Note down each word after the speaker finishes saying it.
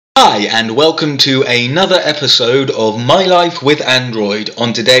Hi and welcome to another episode of My Life with Android.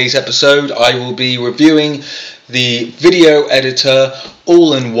 On today's episode I will be reviewing the video editor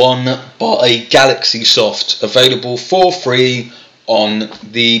all-in-one by Galaxy Soft, available for free on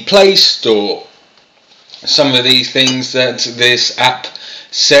the Play Store. Some of the things that this app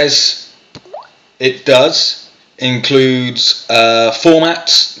says it does includes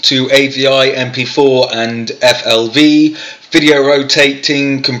formats to AVI, MP4 and FLV, video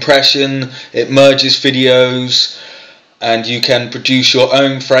rotating, compression, it merges videos, and you can produce your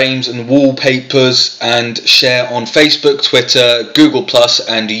own frames and wallpapers and share on Facebook, Twitter, Google Plus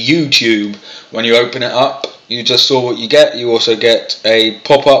and YouTube. When you open it up, you just saw what you get. You also get a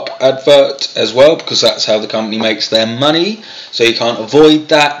pop-up advert as well, because that's how the company makes their money, so you can't avoid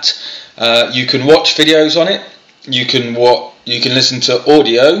that. You can watch videos on it. You can listen to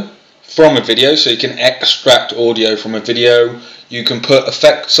audio from a video, so you can extract audio from a video. You can put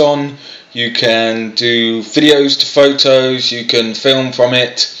effects on. You can do videos to photos. You can film from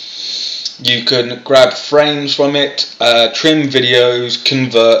it. You can grab frames from it, trim videos,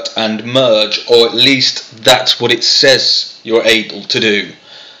 convert and merge, or at least that's what it says you're able to do.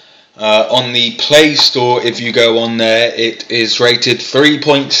 On the Play Store, if you go on there, it is rated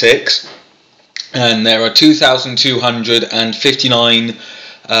 3.6. and there are 2,259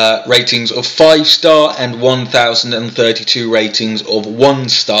 ratings of 5-star and 1,032 ratings of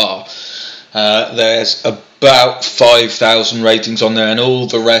 1-star. There's about 5,000 ratings on there, and all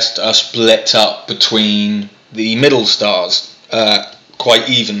the rest are split up between the middle stars, quite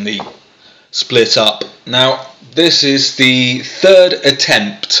evenly split up. Now, this is the third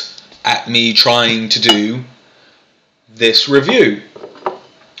attempt at me trying to do this review.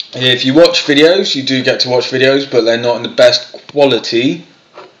 If you watch videos, you do get to watch videos, but they're not in the best quality.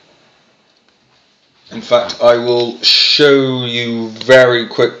 In fact, I will show you very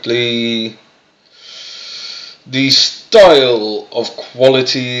quickly the style of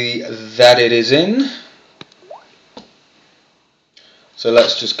quality that it is in. So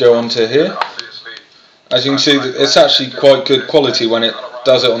let's just go on to here. As you can see, it's actually quite good quality when it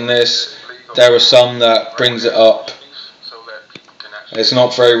does it on this. There are some that brings it up. It's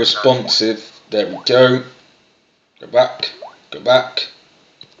not very responsive. There we go. Go back, go back,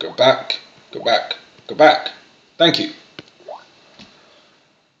 go back, go back, go back. Thank you.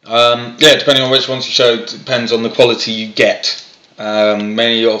 Depending on which ones you show, depends on the quality you get.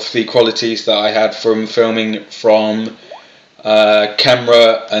 Many of the qualities that I had from filming from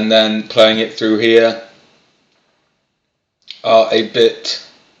camera and then playing it through here are a bit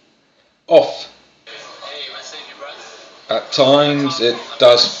off. At times it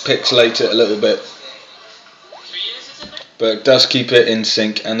does pixelate it a little bit, but it does keep it in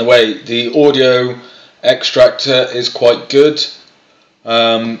sync, and the audio extractor is quite good.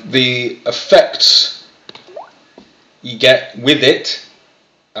 The effects you get with it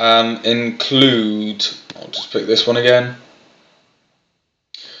include, I'll just pick this one again.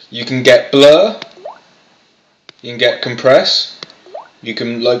 You can get blur, you can get compress, you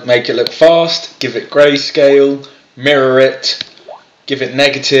can make it look fast, give it grayscale, mirror it, give it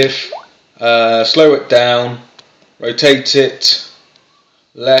negative, slow it down, rotate it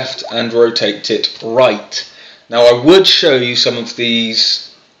left and rotate it right. Now I would show you some of these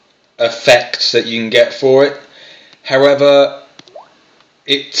effects that you can get for it. However,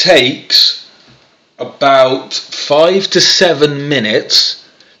 it takes about 5 to 7 minutes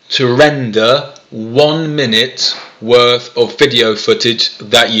to render 1 minute worth of video footage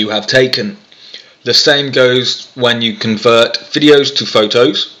that you have taken. The same goes when you convert videos to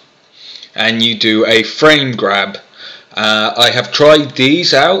photos and you do a frame grab. I have tried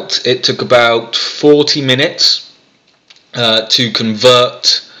these out. It took about 40 minutes to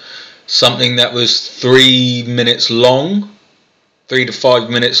convert something that was 3 minutes long, 3 to 5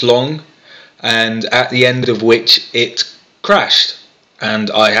 minutes long, and at the end of which it crashed and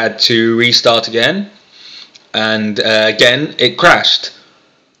I had to restart again, and again it crashed.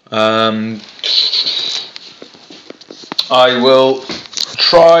 I will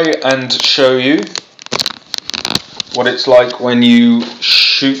try and show you what it's like when you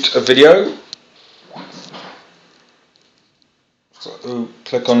shoot a video. So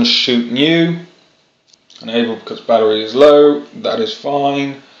click on shoot new, enable because battery is low, that is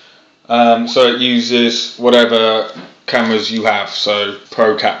fine. So it uses whatever cameras you have, so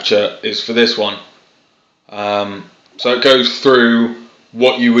Pro Capture is for this one. So it goes through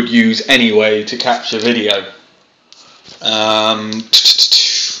what you would use anyway to capture video.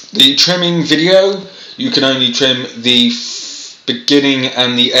 The trimming video, you can only trim the beginning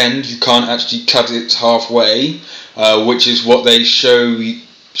and the end. You can't actually cut it halfway, which is what they show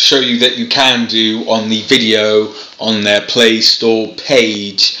show you that you can do on the video on their Play Store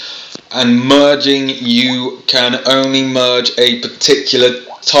page. And merging, you can only merge a particular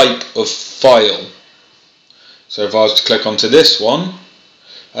type of file. So if I was to click onto this one,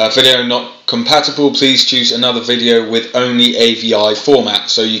 video not compatible, please choose another video with only AVI format.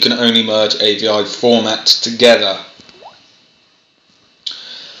 So you can only merge AVI formats together.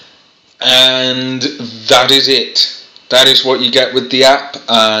 And that is it. That is what you get with the app.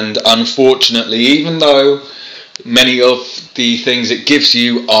 And unfortunately, even though many of the things it gives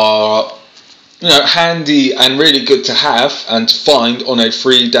you are handy and really good to have and to find on a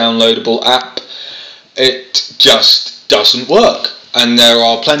free downloadable app, it just doesn't work. And there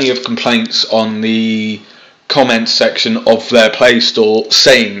are plenty of complaints on the comments section of their Play Store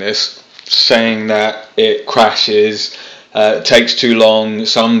saying this, saying that it crashes, it takes too long,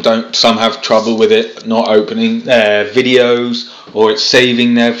 some have trouble with it not opening their videos, or it's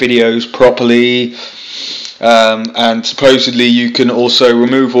saving their videos properly. And supposedly you can also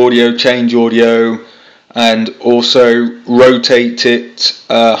remove audio, change audio, and also rotate it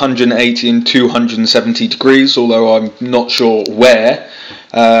 180 and 270 degrees, although I'm not sure where.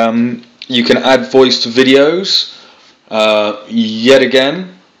 You can add voice to videos, yet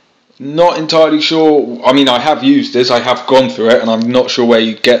again, not entirely sure. I mean, I have used this, I have gone through it, and I'm not sure where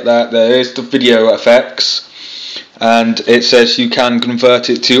you get that. There is the video effects, and it says you can convert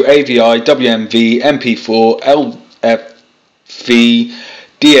it to AVI, WMV, MP4, LFV,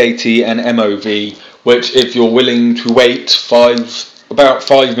 DAT and MOV, which if you're willing to wait about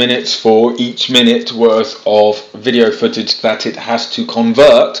 5 minutes for each minute worth of video footage that it has to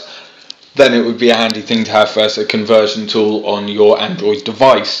convert, then it would be a handy thing to have as a conversion tool on your Android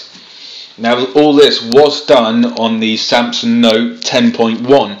device. Now, all this was done on the Samsung Note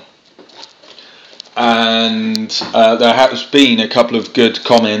 10.1. And there has been a couple of good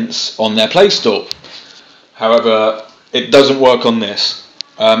comments on their Play Store. However, it doesn't work on this.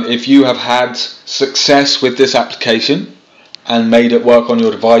 If you have had success with this application and made it work on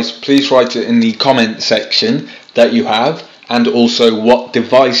your device, please write it in the comment section that you have, and also what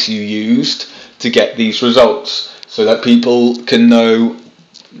device you used to get these results, so that people can know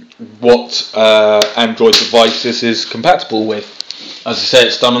what Android device this is compatible with. As I say,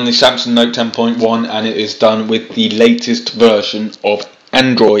 it's done on the Samsung Note 10.1, and it is done with the latest version of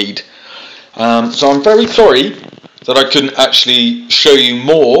Android. So I'm very sorry that I couldn't actually show you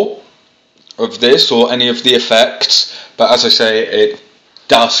more of this or any of the effects, but as I say, it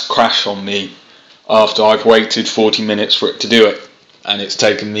does crash on me after I've waited 40 minutes for it to do it, and it's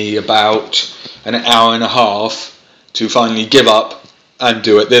taken me about an hour and a half to finally give up and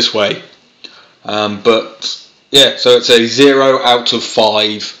do it this way. But yeah, so it's a 0 out of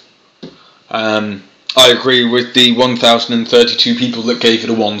 5. I agree with the 1,032 people that gave it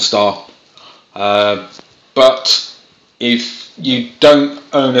a 1 star. But if you don't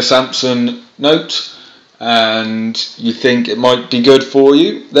own a Samsung Note and you think it might be good for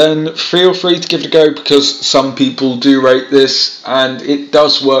you, then feel free to give it a go, because some people do rate this and it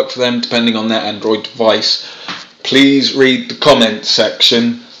does work for them depending on their Android device. Please read the comments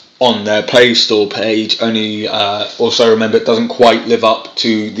section on their Play Store page. Also remember, it doesn't quite live up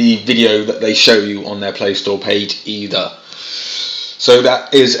to the video that they show you on their Play Store page either. So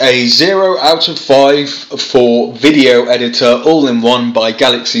that is a 0 out of 5 for Video Editor All-in-One by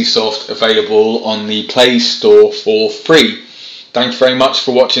Galaxy Soft, available on the Play Store for free. Thank you very much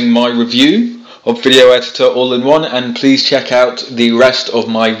for watching my review of Video Editor All-in-One, and please check out the rest of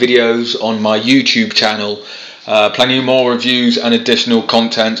my videos on my YouTube channel. Plenty more reviews and additional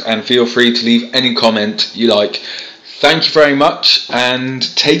content, and feel free to leave any comment you like. Thank you very much, and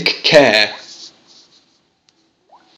take care.